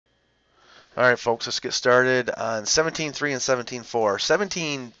All right, folks, let's get started on 17.3 and 17.4.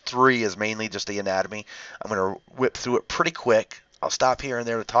 17.3 is mainly just the anatomy. I'm going to whip through it pretty quick. I'll stop here and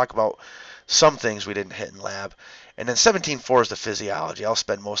there to talk about some things we didn't hit in lab. And then 17.4 is the physiology. I'll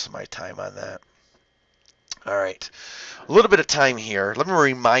spend most of my time on that. All right, a little bit of time here. Let me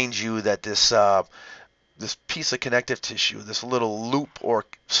remind you that this piece of connective tissue, this little loop or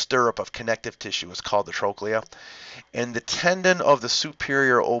stirrup of connective tissue is called the trochlea. And the tendon of the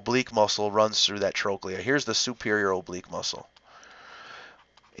superior oblique muscle runs through that trochlea. Here's the superior oblique muscle.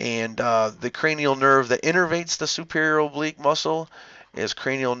 And the cranial nerve that innervates the superior oblique muscle is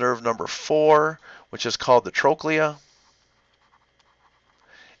cranial nerve number 4, which is called the trochlea.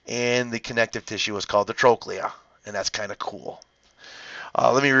 And the connective tissue is called the trochlea. And that's kind of cool.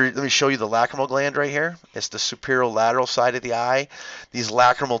 Let me show you the lacrimal gland right here. It's the superior lateral side of the eye. These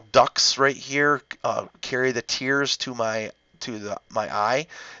lacrimal ducts right here carry the tears to my eye.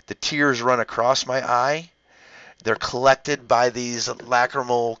 The tears run across my eye. They're collected by these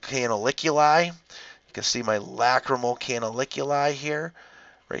lacrimal canaliculi. You can see my lacrimal canaliculi here,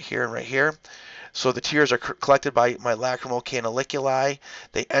 right here and right here. So the tears are collected by my lacrimal canaliculi.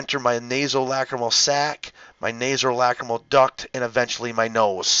 They enter my nasolacrimal sac, my nasolacrimal duct, and eventually my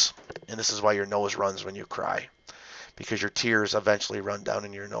nose. And this is why your nose runs when you cry, because your tears eventually run down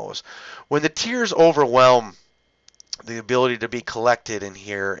in your nose. When the tears overwhelm the ability to be collected in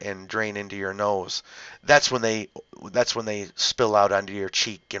here and drain into your nose, that's when they spill out onto your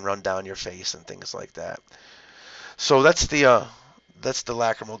cheek and run down your face and things like that. So that's the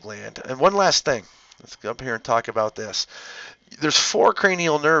lacrimal gland. And one last thing. Let's go up here and talk about this. There's 4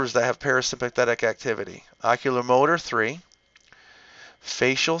 cranial nerves that have parasympathetic activity. Oculomotor 3,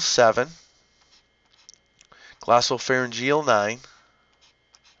 facial 7, glossopharyngeal 9,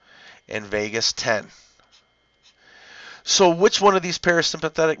 and vagus 10. So which one of these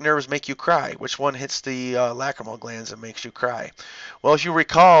parasympathetic nerves make you cry? Which one hits the lacrimal glands and makes you cry? Well, if you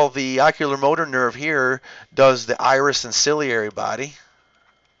recall, the oculomotor nerve here does the iris and ciliary body.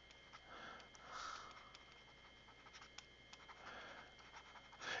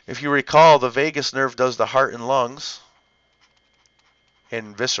 If you recall, the vagus nerve does the heart and lungs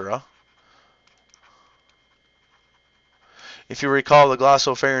and viscera. If you recall, the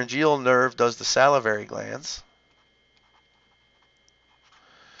glossopharyngeal nerve does the salivary glands.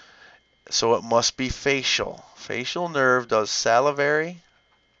 So it must be facial. Facial nerve does salivary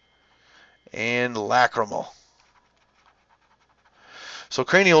and lacrimal. So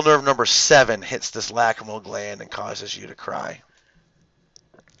cranial nerve number 7 hits this lacrimal gland and causes you to cry.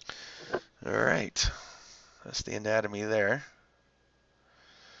 All right, that's the anatomy there.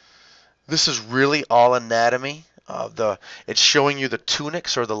 This is really all anatomy. It's showing you the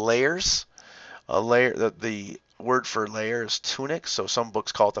tunics or the layers. The word for layer is tunic. So some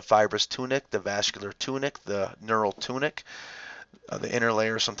books call it the fibrous tunic, the vascular tunic, the neural tunic. The inner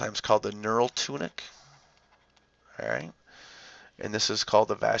layer is sometimes called the neural tunic. All right, and this is called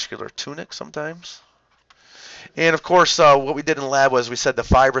the vascular tunic sometimes. And of course, what we did in the lab was we said the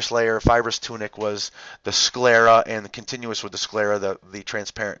fibrous layer, fibrous tunic, was the sclera, and the continuous with the sclera, the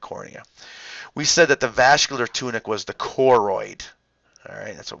transparent cornea. We said that the vascular tunic was the choroid. All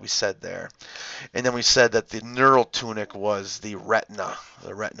right, that's what we said there. And then we said that the neural tunic was the retina.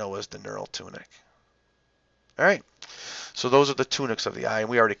 The retina was the neural tunic. All right, so those are the tunics of the eye, and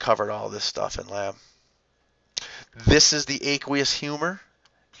we already covered all this stuff in lab. This is the aqueous humor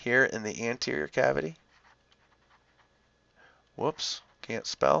here in the anterior cavity. Whoops, can't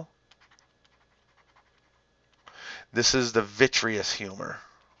spell. This is the vitreous humor.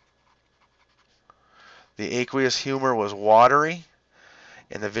 The aqueous humor was watery,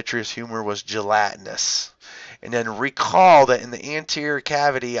 and the vitreous humor was gelatinous. And then recall that in the anterior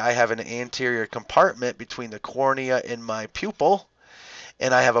cavity, I have an anterior compartment between the cornea and my pupil,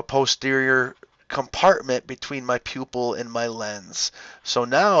 and I have a posterior compartment between my pupil and my lens. So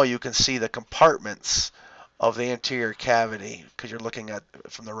now you can see the compartments of the anterior cavity because you're looking at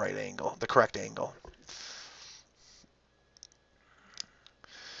it from the right angle, the correct angle.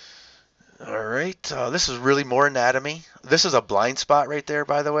 All right, this is really more anatomy. This is a blind spot right there,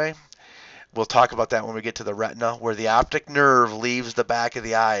 by the way. We'll talk about that when we get to the retina. Where the optic nerve leaves the back of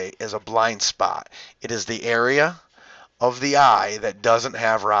the eye is a blind spot. It is the area of the eye that doesn't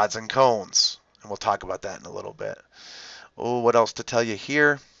have rods and cones. And we'll talk about that in a little bit. Oh, what else to tell you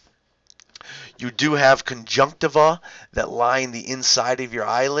here? You do have conjunctiva that line the inside of your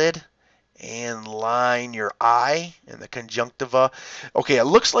eyelid and line your eye, and the conjunctiva. Okay, it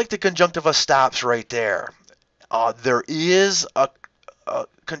looks like the conjunctiva stops right there. There is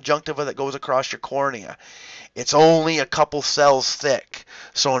conjunctiva that goes across your cornea. It's only a couple cells thick.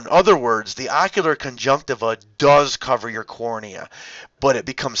 So in other words, the ocular conjunctiva does cover your cornea, but it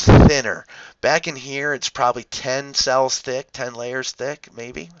becomes thinner. Back in here, it's probably 10 cells thick, 10 layers thick,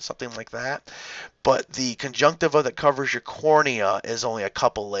 maybe, something like that. But the conjunctiva that covers your cornea is only a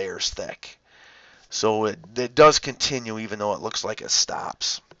couple layers thick. So it does continue even though it looks like it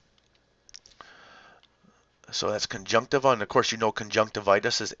stops. So that's conjunctiva, and of course you know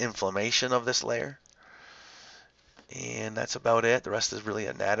conjunctivitis is inflammation of this layer. And that's about it. The rest is really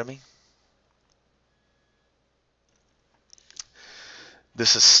anatomy.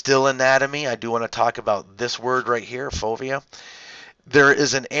 This is still anatomy. I do want to talk about this word right here, fovea. There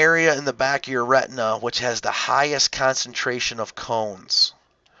is an area in the back of your retina which has the highest concentration of cones.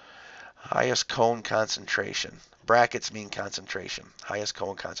 Highest cone concentration. Brackets mean concentration. Highest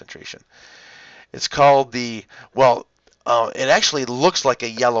cone concentration. It's called it actually looks like a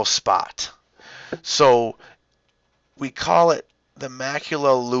yellow spot. So we call it the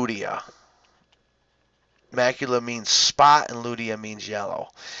macula lutea. Macula means spot and lutea means yellow.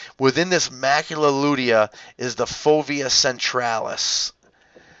 Within this macula lutea is the fovea centralis.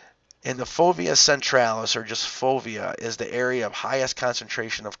 And the fovea centralis, or just fovea, is the area of highest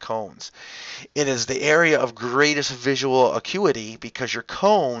concentration of cones. It is the area of greatest visual acuity because your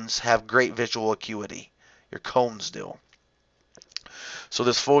cones have great visual acuity. Your cones do. So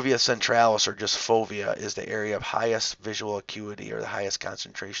this fovea centralis, or just fovea, is the area of highest visual acuity, or the highest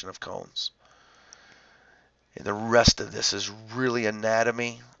concentration of cones. And the rest of this is really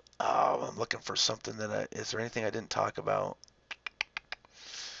anatomy. I'm looking for something is there anything I didn't talk about?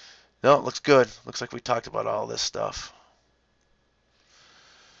 No, it looks good. Looks like we talked about all this stuff.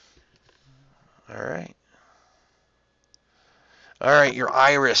 All right. All right, your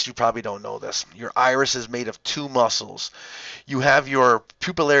iris, you probably don't know this. Your iris is made of two muscles. You have your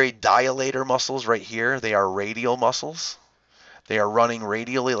pupillary dilator muscles right here. They are radial muscles. They are running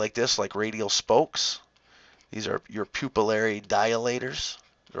radially like this, like radial spokes. These are your pupillary dilators.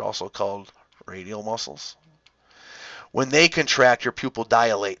 They're also called radial muscles. When they contract, your pupil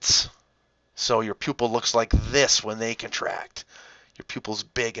dilates. So your pupil looks like this when they contract. Your pupil's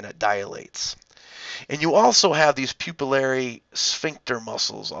big and it dilates. And you also have these pupillary sphincter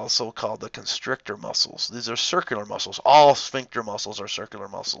muscles, also called the constrictor muscles. These are circular muscles. All sphincter muscles are circular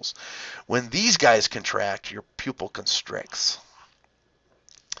muscles. When these guys contract, your pupil constricts.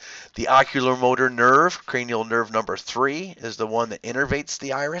 The oculomotor nerve, cranial nerve number 3, is the one that innervates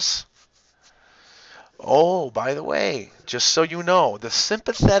the iris. Oh, by the way, just so you know, the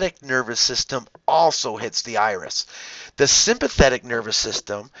sympathetic nervous system also hits the iris. The sympathetic nervous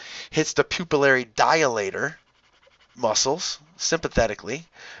system hits the pupillary dilator muscles sympathetically.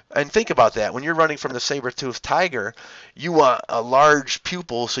 And think about that. When you're running from the saber-toothed tiger, you want a large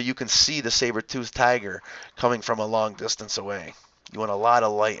pupil so you can see the saber-toothed tiger coming from a long distance away. You want a lot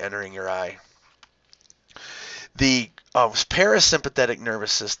of light entering your eye. The parasympathetic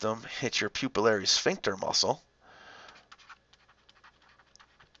nervous system hits your pupillary sphincter muscle.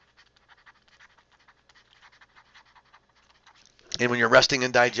 And when you're resting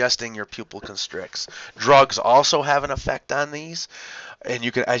and digesting, your pupil constricts. Drugs also have an effect on these. And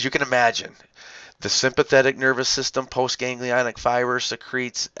as you can imagine, the sympathetic nervous system postganglionic fiber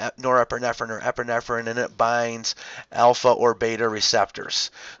secretes norepinephrine or epinephrine, and it binds alpha or beta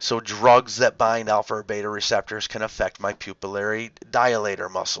receptors. So drugs that bind alpha or beta receptors can affect my pupillary dilator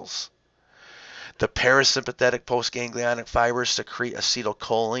muscles. The parasympathetic postganglionic fibers secrete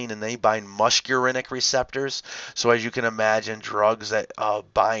acetylcholine, and they bind muscarinic receptors. So as you can imagine, drugs that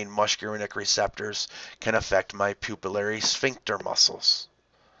bind muscarinic receptors can affect my pupillary sphincter muscles.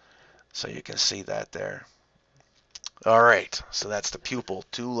 So you can see that there. All right, so that's the pupil,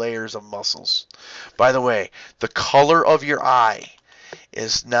 2 layers of muscles. By the way, the color of your eye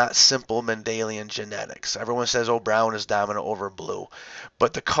is not simple Mendelian genetics. Everyone says, oh, brown is dominant over blue.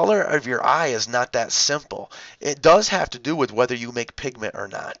 But the color of your eye is not that simple. It does have to do with whether you make pigment or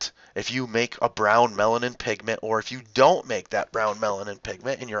not. If you make a brown melanin pigment, or if you don't make that brown melanin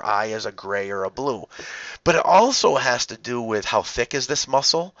pigment and your eye is a gray or a blue. But it also has to do with how thick is this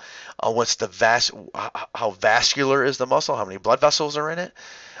muscle, how vascular is the muscle, how many blood vessels are in it.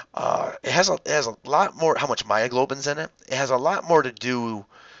 It has a lot more, how much myoglobin's in it. It has a lot more to do,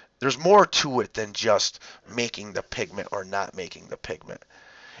 there's more to it than just making the pigment or not making the pigment.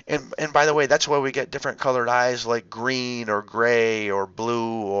 And by the way, that's why we get different colored eyes like green or gray or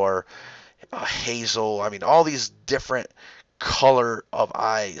blue or hazel. I mean, all these different color of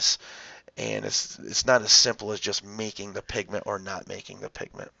eyes. And it's not as simple as just making the pigment or not making the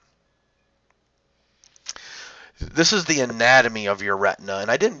pigment. This is the anatomy of your retina, and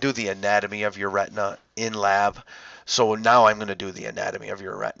I didn't do the anatomy of your retina in lab, so now I'm going to do the anatomy of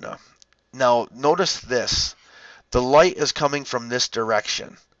your retina. Now, notice this. The light is coming from this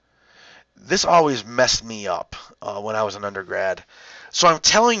direction. This always messed me up when I was an undergrad. So I'm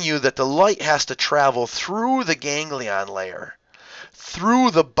telling you that the light has to travel through the ganglion layer,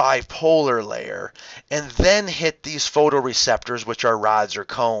 through the bipolar layer, and then hit these photoreceptors, which are rods or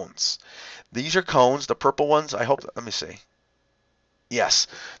cones. These are cones, the purple ones. I hope, let me see. Yes,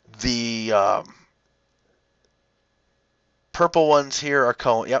 the purple ones here are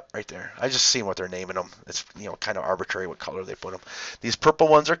cone. Yep, right there. I just seen what they're naming them. It's kind of arbitrary what color they put them. These purple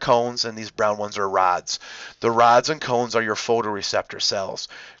ones are cones, and these brown ones are rods. The rods and cones are your photoreceptor cells.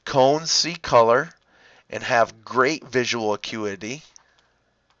 Cones see color and have great visual acuity.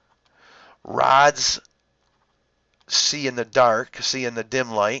 Rods see in the dark, see in the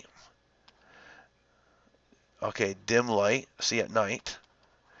dim light. Okay, dim light, see at night,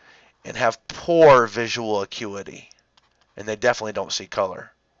 and have poor visual acuity. And they definitely don't see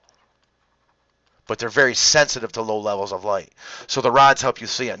color. But they're very sensitive to low levels of light. So the rods help you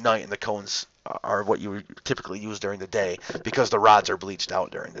see at night, and the cones are what you typically use during the day because the rods are bleached out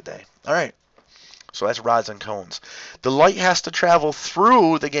during the day. All right. So that's rods and cones. The light has to travel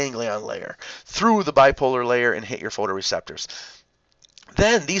through the ganglion layer, through the bipolar layer, and hit your photoreceptors.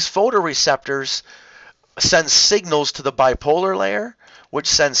 Then these photoreceptors send signals to the bipolar layer, which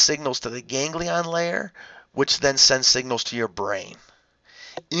sends signals to the ganglion layer, which then sends signals to your brain.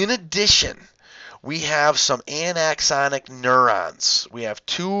 In addition, we have some anaxonic neurons. We have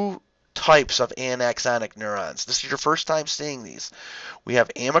two types of anaxonic neurons. This is your first time seeing these. We have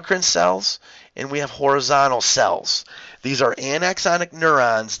amacrine cells and we have horizontal cells. These are anaxonic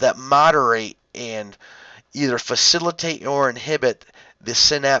neurons that moderate and either facilitate or inhibit the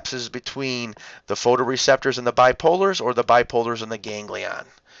synapses between the photoreceptors and the bipolars, or the bipolars and the ganglion.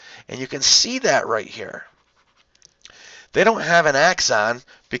 And you can see that right here. They don't have an axon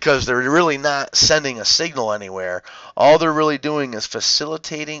because they're really not sending a signal anywhere. All they're really doing is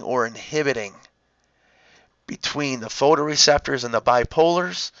facilitating or inhibiting between the photoreceptors and the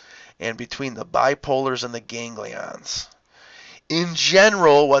bipolars, and between the bipolars and the ganglions. In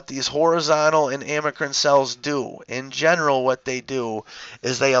general, what these horizontal and amacrine cells do, what they do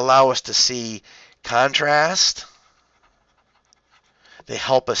is they allow us to see contrast. They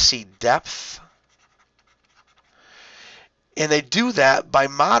help us see depth. And they do that by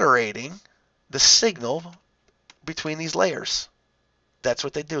moderating the signal between these layers. That's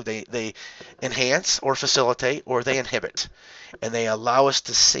what they do. They enhance or facilitate, or they inhibit. And they allow us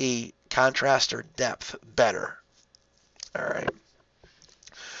to see contrast or depth better. All right.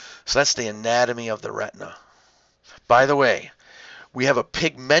 So that's the anatomy of the retina. By the way, we have a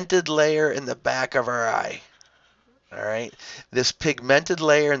pigmented layer in the back of our eye. All right. This pigmented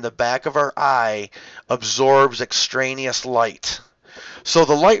layer in the back of our eye absorbs extraneous light. So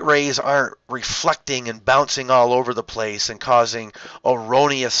the light rays aren't reflecting and bouncing all over the place and causing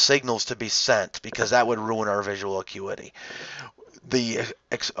erroneous signals to be sent, because that would ruin our visual acuity. The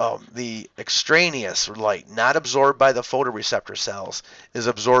extraneous light, not absorbed by the photoreceptor cells, is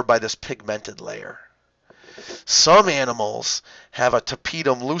absorbed by this pigmented layer. Some animals have a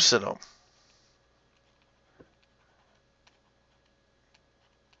tapetum lucidum.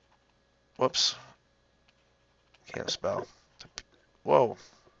 Whoops. Can't spell. Whoa.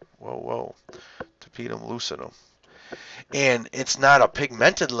 Tapetum lucidum. And it's not a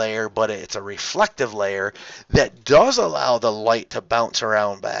pigmented layer, but it's a reflective layer that does allow the light to bounce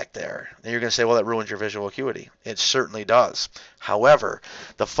around back there. And you're going to say, well, that ruins your visual acuity. It certainly does. However,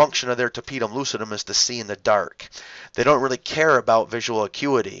 the function of their tapetum lucidum is to see in the dark. They don't really care about visual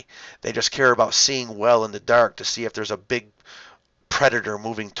acuity. They just care about seeing well in the dark to see if there's a big predator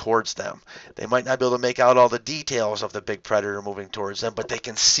moving towards them. They might not be able to make out all the details of the big predator moving towards them, but they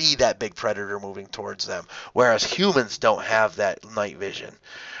can see that big predator moving towards them, whereas humans don't have that night vision.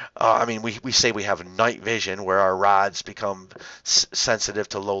 We say we have night vision where our rods become sensitive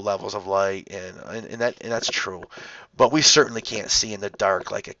to low levels of light, and that's true. But we certainly can't see in the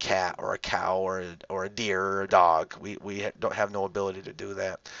dark like a cat or a cow or a deer or a dog. We don't have no ability to do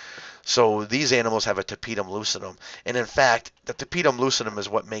that. So these animals have a tapetum lucidum, and in fact, the tapetum lucidum is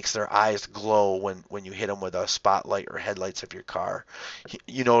what makes their eyes glow when you hit them with a spotlight or headlights of your car.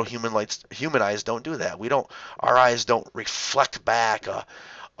 Human eyes don't do that. Our eyes don't reflect back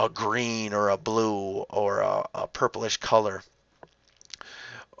a green or a blue or a purplish color.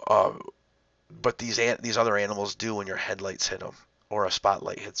 But these other animals do when your headlights hit them or a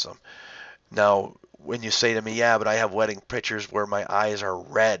spotlight hits them. Now, when you say to me, yeah, but I have wedding pictures where my eyes are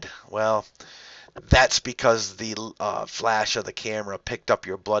red, well, That's because the flash of the camera picked up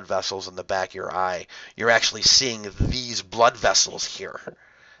your blood vessels in the back of your eye. You're actually seeing these blood vessels here.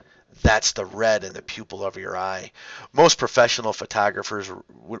 That's the red in the pupil of your eye. Most professional photographers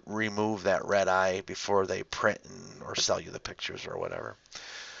remove that red eye before they print or sell you the pictures or whatever.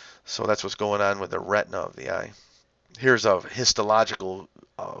 So that's what's going on with the retina of the eye. Here's a histological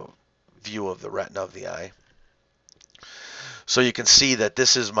view of the retina of the eye. So you can see that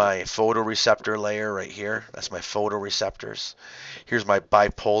this is my photoreceptor layer right here. That's my photoreceptors. Here's my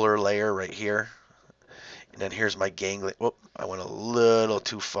bipolar layer right here. And then here's my ganglion. Whoop, I went a little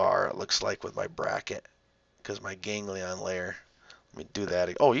too far, it looks like, with my bracket, because my ganglion layer. Let me do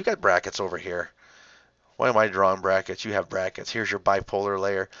that. Oh, you got brackets over here. Why am I drawing brackets? You have brackets. Here's your bipolar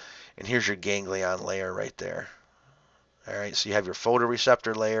layer, and here's your ganglion layer right there. All right, so you have your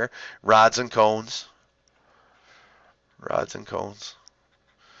photoreceptor layer, rods and cones. Rods and cones.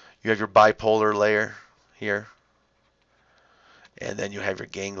 You have your bipolar layer here. And then you have your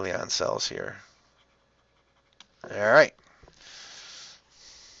ganglion cells here. All right.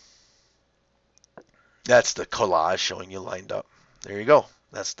 That's the collage showing you lined up. There you go.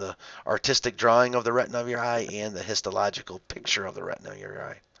 That's the artistic drawing of the retina of your eye and the histological picture of the retina of your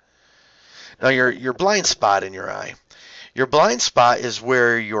eye. Now your blind spot in your eye. Your blind spot is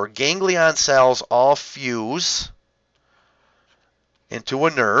where your ganglion cells all fuse into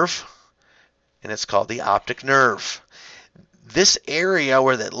a nerve, and it's called the optic nerve. This area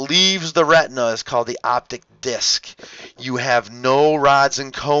where that leaves the retina is called the optic disc. You have no rods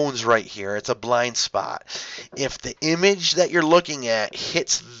and cones right here. It's a blind spot. If the image that you're looking at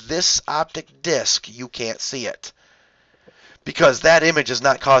hits this optic disc, you can't see it, because that image is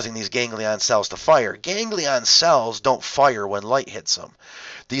not causing these ganglion cells to fire. Ganglion cells don't fire when light hits them.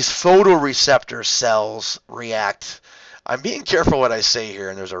 These photoreceptor cells react. I'm being careful what I say here,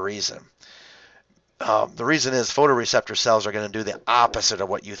 and there's a reason. The reason is photoreceptor cells are going to do the opposite of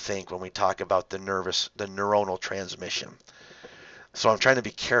what you think when we talk about the neuronal transmission. So I'm trying to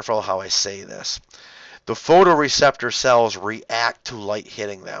be careful how I say this. The photoreceptor cells react to light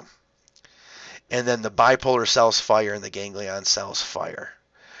hitting them. And then the bipolar cells fire and the ganglion cells fire.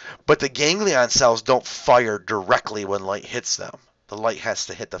 But the ganglion cells don't fire directly when light hits them. The light has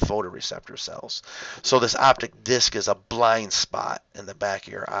to hit the photoreceptor cells. So this optic disc is a blind spot in the back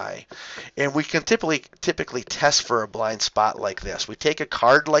of your eye. And we can typically test for a blind spot like this. We take a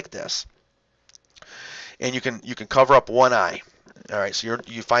card like this, and you can cover up one eye. All right, so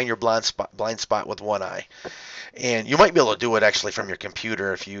you find your blind spot with one eye. And you might be able to do it actually from your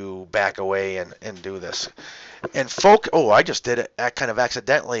computer if you back away and do this. And I just did it kind of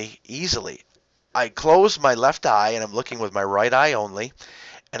accidentally, easily. I close my left eye and I'm looking with my right eye only,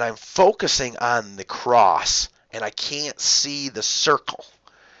 and I'm focusing on the cross, and I can't see the circle.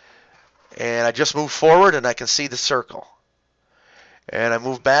 And I just move forward and I can see the circle. And I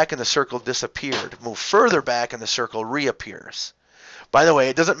move back and the circle disappeared. Move further back and the circle reappears. By the way,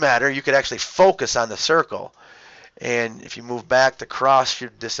 it doesn't matter. You could actually focus on the circle. And if you move back, the cross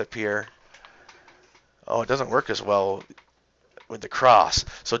should disappear. Oh, it doesn't work as well with the cross.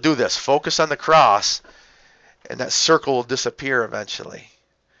 So do this. Focus on the cross, and that circle will disappear eventually.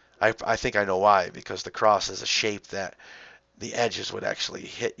 I think I know why, because the cross is a shape that the edges would actually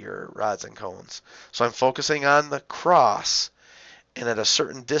hit your rods and cones. So I'm focusing on the cross, and at a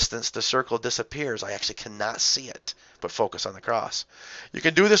certain distance, the circle disappears. I actually cannot see it, but focus on the cross. You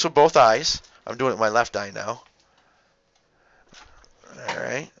can do this with both eyes. I'm doing it with my left eye now. All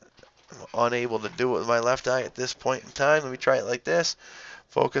right. I'm unable to do it with my left eye at this point in time. Let me try it like this.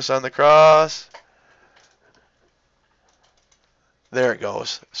 Focus on the cross. There it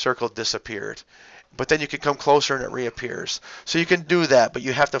goes. Circle disappeared. But then you can come closer and it reappears. So you can do that, but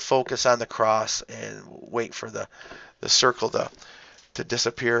you have to focus on the cross and wait for the circle to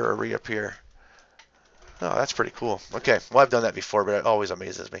disappear or reappear. Oh, that's pretty cool. Okay, well, I've done that before, but it always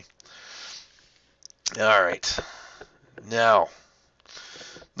amazes me. All right. Now,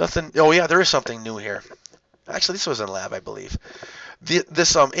 nothing. Oh, yeah, there is something new here. Actually, this was in lab, I believe.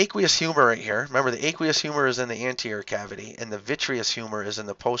 This aqueous humor right here. Remember, the aqueous humor is in the anterior cavity, and the vitreous humor is in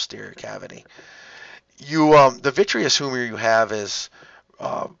the posterior cavity. The vitreous humor you have is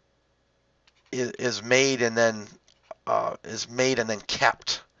made and then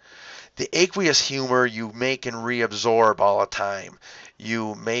kept. The aqueous humor you make and reabsorb all the time.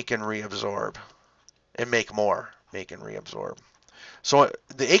 You make and reabsorb, and make more. Make and reabsorb. So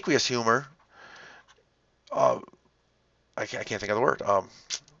the aqueous humor, I can't think of the word.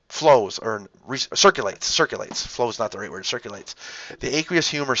 Flows or circulates. Circulates. Flows not the right word. Circulates. The aqueous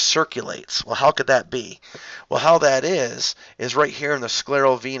humor circulates. Well, how could that be? Well, how that is right here in the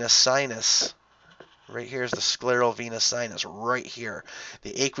sclerovenous sinus Right here is the sclerovenous sinus, right here.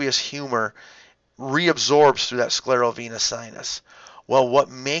 The aqueous humor reabsorbs through that sclerovenous sinus. Well, what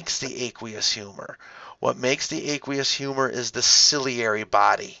makes the aqueous humor? What makes the aqueous humor is the ciliary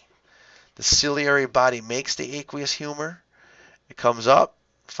body. The ciliary body makes the aqueous humor. It comes up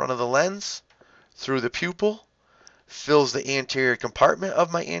in front of the lens, through the pupil, fills the anterior compartment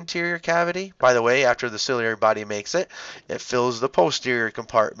of my anterior cavity. By the way, after the ciliary body makes it, it fills the posterior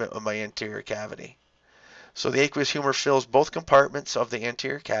compartment of my anterior cavity. So the aqueous humor fills both compartments of the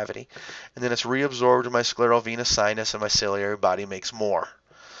anterior cavity, and then it's reabsorbed in my sclerovenous sinus, and my ciliary body makes more.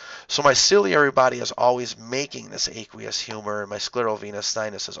 So my ciliary body is always making this aqueous humor, and my sclerovenous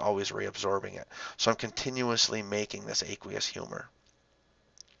sinus is always reabsorbing it. So I'm continuously making this aqueous humor.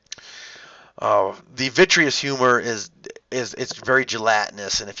 The vitreous humor is it's very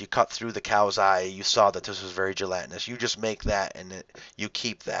gelatinous, and if you cut through the cow's eye, you saw that this was very gelatinous. You just make that, and you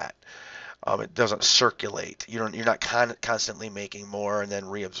keep that. It doesn't circulate. You're not constantly making more and then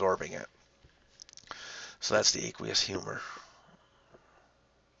reabsorbing it. So that's the aqueous humor.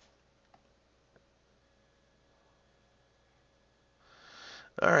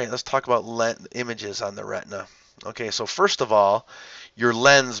 All right, let's talk about images on the retina. Okay, so first of all, your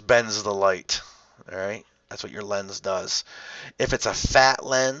lens bends the light. All right, that's what your lens does. If it's a fat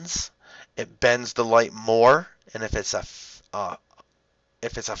lens, it bends the light more, and if it's a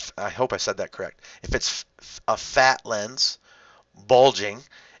I hope I said that correct. If it's a fat lens, bulging,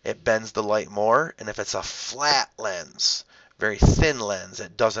 it bends the light more, and if it's a flat lens, very thin lens,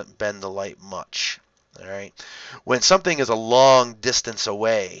 it doesn't bend the light much. All right. When something is a long distance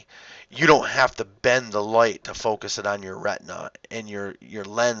away, you don't have to bend the light to focus it on your retina, and your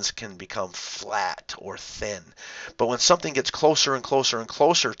lens can become flat or thin. But when something gets closer and closer and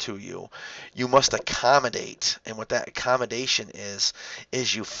closer to you, you must accommodate. And what that accommodation is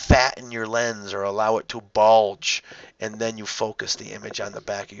you fatten your lens or allow it to bulge, and then you focus the image on the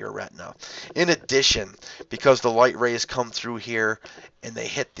back of your retina. In addition, because the light rays come through here and they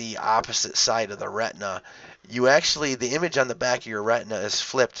hit the opposite side of the retina, the image on the back of your retina is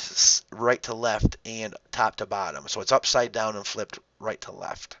flipped right to left and top to bottom. So it's upside down and flipped right to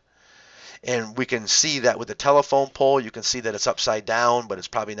left. And we can see that with the telephone pole, you can see that it's upside down, but it's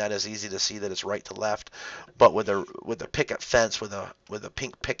probably not as easy to see that it's right to left. But with a picket fence, with a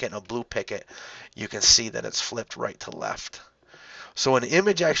pink picket and a blue picket, you can see that it's flipped right to left. So an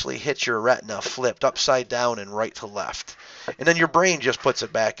image actually hits your retina flipped upside down and right to left. And then your brain just puts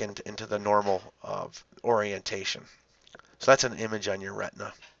it back into the normal orientation. So that's an image on your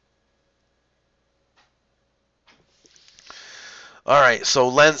retina. All right, so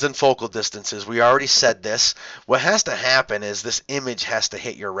lens and focal distances. We already said this. What has to happen is this image has to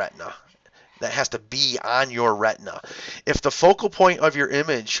hit your retina. That has to be on your retina. If the focal point of your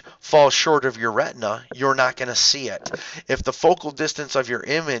image falls short of your retina, you're not going to see it. If the focal distance of your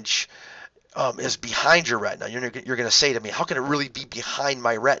image is behind your retina, you're going to say to me, how can it really be behind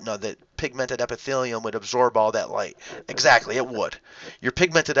my retina that pigmented epithelium would absorb all that light? Exactly, it would. Your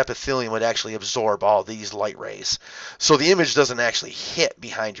pigmented epithelium would actually absorb all these light rays. So the image doesn't actually hit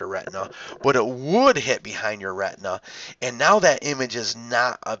behind your retina, but it would hit behind your retina. And now that image is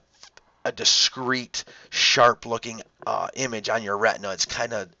not a discrete, sharp-looking image on your retina. It's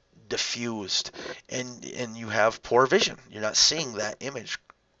kind of diffused, and you have poor vision. You're not seeing that image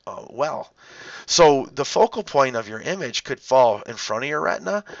well. So the focal point of your image could fall in front of your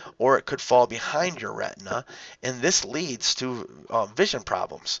retina, or it could fall behind your retina, and this leads to vision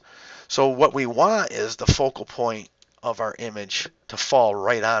problems. So what we want is the focal point of our image to fall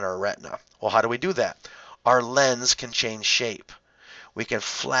right on our retina. Well, how do we do that? Our lens can change shape. We can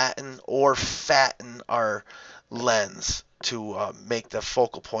flatten or fatten our lens to make the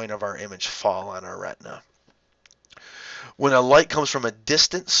focal point of our image fall on our retina. When a light comes from a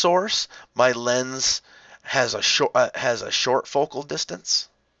distant source, my lens has a short focal distance,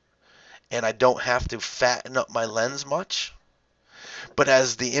 and I don't have to fatten up my lens much. But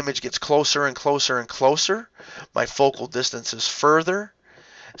as the image gets closer and closer and closer, my focal distance is further.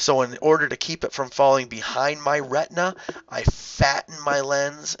 So in order to keep it from falling behind my retina, I fatten my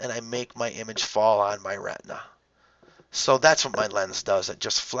lens and I make my image fall on my retina. So that's what my lens does. It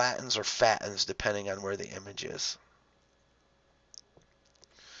just flattens or fattens depending on where the image is.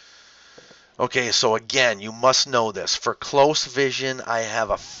 Okay, so again, you must know this. For close vision, I have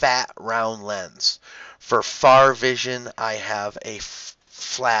a fat, round lens. For far vision, I have a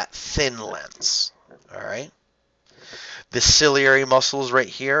flat, thin lens. All right? The ciliary muscles right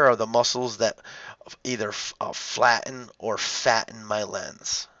here are the muscles that either flatten or fatten my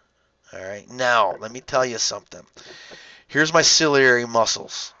lens. All right. Now, let me tell you something. Here's my ciliary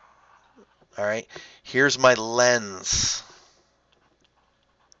muscles. All right. Here's my lens.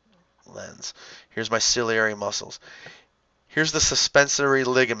 Here's my ciliary muscles. Here's the suspensory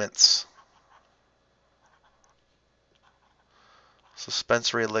ligaments.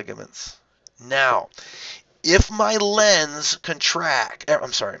 Now, if my lens contract,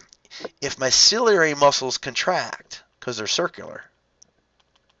 if my ciliary muscles contract, because they're circular,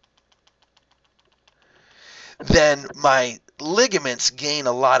 then my ligaments gain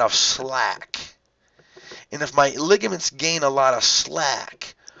a lot of slack. And if my ligaments gain a lot of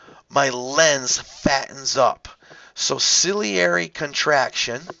slack, my lens fattens up. So ciliary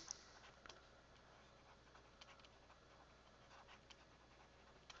contraction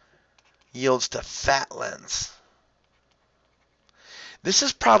yields to fat lens. This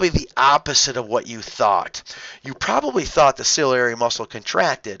is probably the opposite of what you thought. You probably thought the ciliary muscle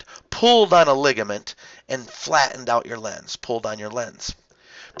contracted, pulled on a ligament, and flattened out your lens, pulled on your lens.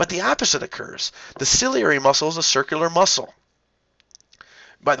 But the opposite occurs. The ciliary muscle is a circular muscle.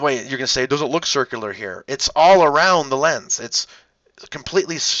 By the way, you're going to say, it doesn't look circular here. It's all around the lens. It's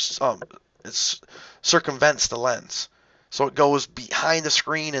completely, it circumvents the lens. So it goes behind the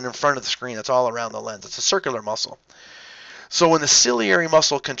screen and in front of the screen. It's all around the lens. It's a circular muscle. So when the ciliary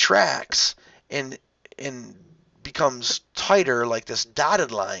muscle contracts and becomes tighter, like this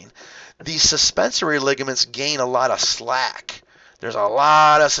dotted line, these suspensory ligaments gain a lot of slack. There's a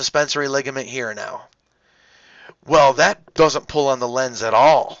lot of suspensory ligament here now. Well, that doesn't pull on the lens at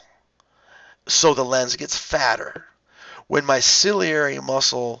all. So the lens gets fatter. When my ciliary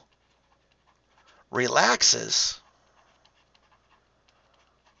muscle relaxes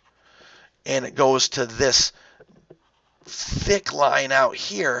and it goes to this thick line out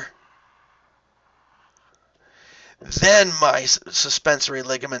here, then my suspensory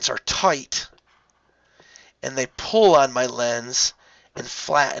ligaments are tight and they pull on my lens and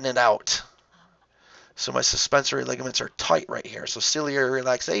flatten it out. So my suspensory ligaments are tight right here. So ciliary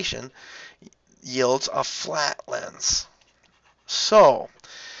relaxation yields a flat lens. So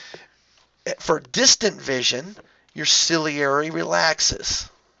for distant vision, your ciliary relaxes.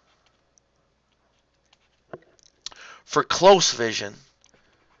 For close vision,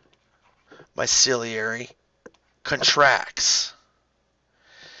 my ciliary contracts.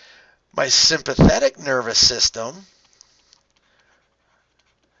 My sympathetic nervous system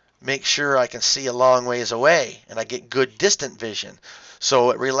makes sure I can see a long ways away and I get good distant vision.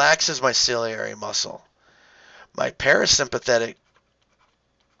 So it relaxes my ciliary muscle. My parasympathetic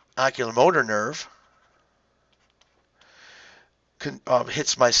oculomotor nerve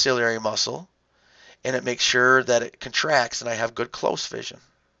hits my ciliary muscle, and it makes sure that it contracts and I have good close vision.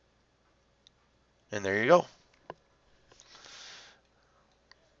 And there you go.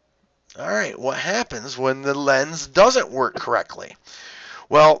 All right, what happens when the lens doesn't work correctly?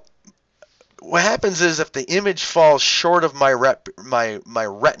 Well, what happens is if the image falls short of my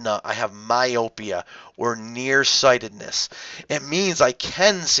retina, I have myopia or nearsightedness. It means I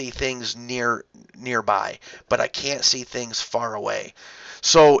can see things nearby, but I can't see things far away.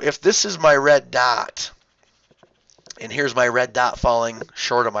 So if this is my red dot, and here's my red dot falling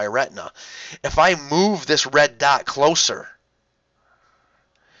short of my retina, if I move this red dot closer,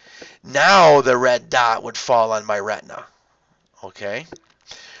 now the red dot would fall on my retina. Okay?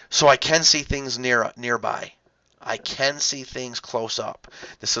 So I can see things nearby. I can see things close up.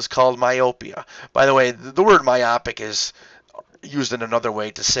 This is called myopia. By the way, the word myopic is used in another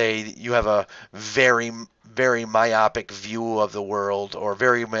way to say you have a very, very myopic view of the world or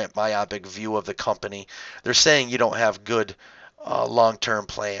very myopic view of the company. They're saying you don't have good long-term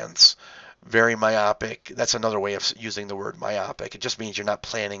plans. Very myopic. That's another way of using the word myopic. It just means you're not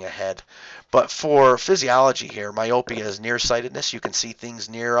planning ahead. But for physiology here, myopia is nearsightedness. You can see things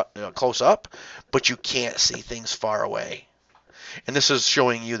close up, but you can't see things far away. And this is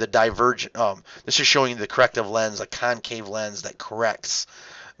showing you the divergent. This is showing you the corrective lens, a concave lens that corrects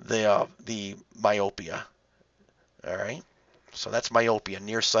the myopia. All right. So that's myopia,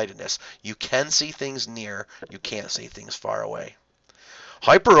 nearsightedness. You can see things near. You can't see things far away.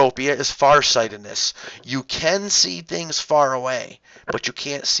 Hyperopia is farsightedness. You can see things far away, but you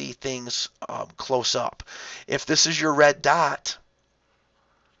can't see things close up. If this is your red dot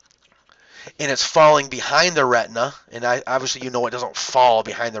and it's falling behind the retina, and obviously you know it doesn't fall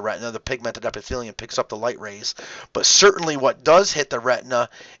behind the retina, the pigmented epithelium picks up the light rays, but certainly what does hit the retina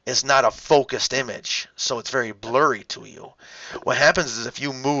is not a focused image, so it's very blurry to you. What happens is if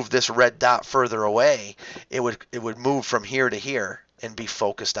you move this red dot further away, it would move from here to here and be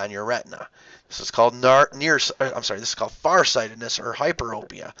focused on your retina. This is called farsightedness or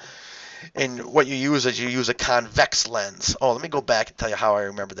hyperopia. And what you use is you use a convex lens. Oh, let me go back and tell you how I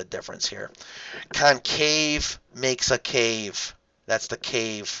remember the difference here. Concave makes a cave. That's the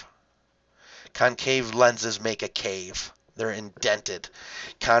cave. Concave lenses make a cave. They're indented.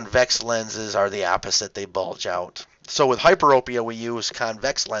 Convex lenses are the opposite. They bulge out. So with hyperopia, we use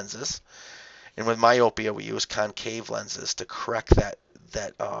convex lenses, and with myopia, we use concave lenses to correct that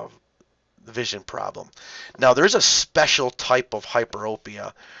vision problem. Now, there's a special type of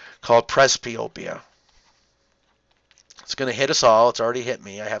hyperopia called presbyopia. It's going to hit us all. It's already hit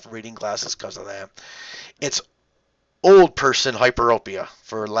me. I have reading glasses because of that. It's old person hyperopia,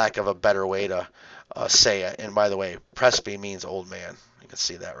 for lack of a better way to say it. And by the way, presby means old man. You can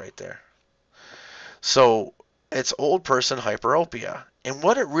see that right there. So it's old person hyperopia. And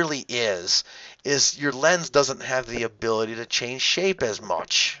what it really is your lens doesn't have the ability to change shape as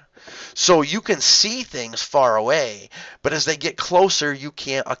much. So you can see things far away, but as they get closer, you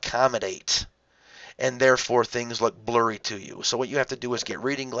can't accommodate. And therefore things look blurry to you. So what you have to do is get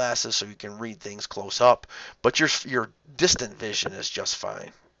reading glasses so you can read things close up, but your distant vision is just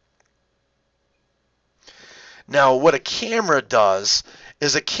fine. Now, what a camera does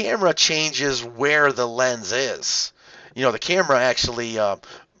is a camera changes where the lens is. The camera actually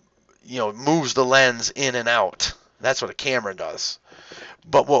moves the lens in and out. That's what a camera does.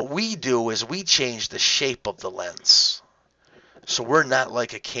 But what we do is we change the shape of the lens. So we're not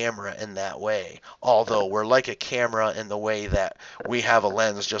like a camera in that way, although we're like a camera in the way that we have a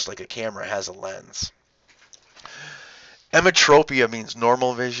lens just like a camera has a lens. Emmetropia means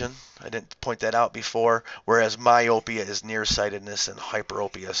normal vision. I didn't point that out before, whereas myopia is nearsightedness and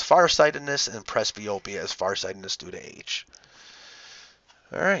hyperopia is farsightedness and presbyopia is farsightedness due to age.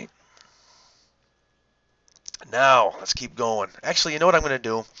 All right. Now, let's keep going. Actually, you know what I'm going to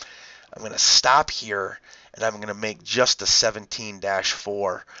do? I'm going to stop here, and I'm going to make just a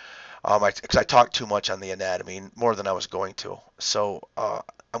 17-4 because I talked too much on the anatomy, more than I was going to. So I'm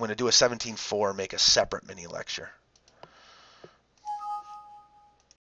going to do a 17-4 and make a separate mini lecture.